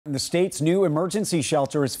The state's new emergency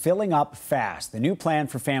shelter is filling up fast. The new plan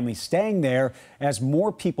for families staying there as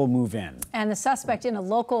more people move in. And the suspect in a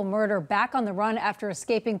local murder back on the run after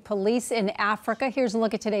escaping police in Africa. Here's a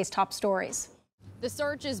look at today's top stories. The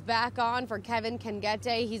search is back on for Kevin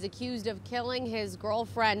Kengete. He's accused of killing his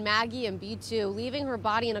girlfriend Maggie and B2, leaving her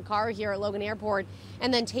body in a car here at Logan Airport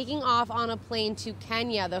and then taking off on a plane to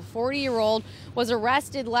Kenya. The 40-year-old was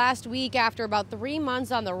arrested last week after about 3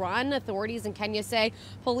 months on the run. Authorities in Kenya say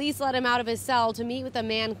police let him out of his cell to meet with a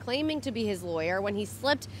man claiming to be his lawyer when he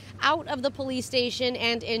slipped out of the police station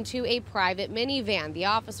and into a private minivan. The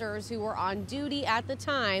officers who were on duty at the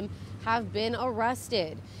time have been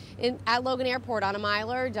arrested. At Logan Airport, Anna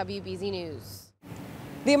Myler, WBZ News.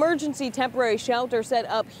 The emergency temporary shelter set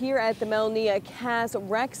up here at the Melnia Cass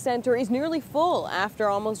Rec Center is nearly full after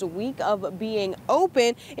almost a week of being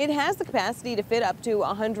open. It has the capacity to fit up to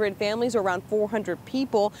 100 families or around 400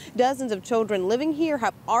 people. Dozens of children living here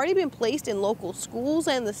have already been placed in local schools,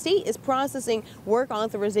 and the state is processing work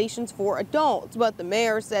authorizations for adults. But the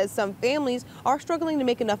mayor says some families are struggling to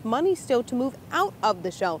make enough money still to move out of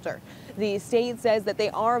the shelter. The state says that they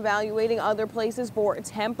are evaluating other places for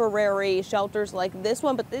temporary shelters like this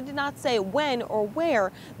one, but they did not say when or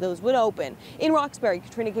where those would open. In Roxbury,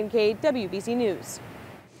 Katrina Kincaid, WBZ News.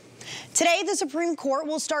 Today, the Supreme Court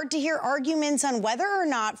will start to hear arguments on whether or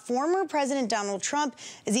not former President Donald Trump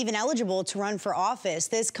is even eligible to run for office.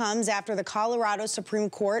 This comes after the Colorado Supreme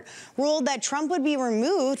Court ruled that Trump would be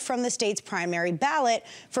removed from the state's primary ballot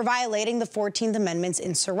for violating the 14th Amendment's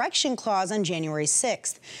insurrection clause on January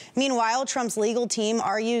 6th. Meanwhile, Trump's legal team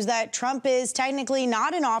argues that Trump is technically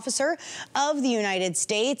not an officer of the United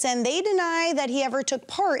States, and they deny that he ever took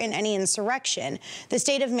part in any insurrection. The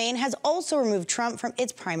state of Maine has also removed Trump from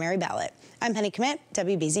its primary ballot. I'm Penny Commit,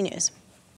 WBZ News.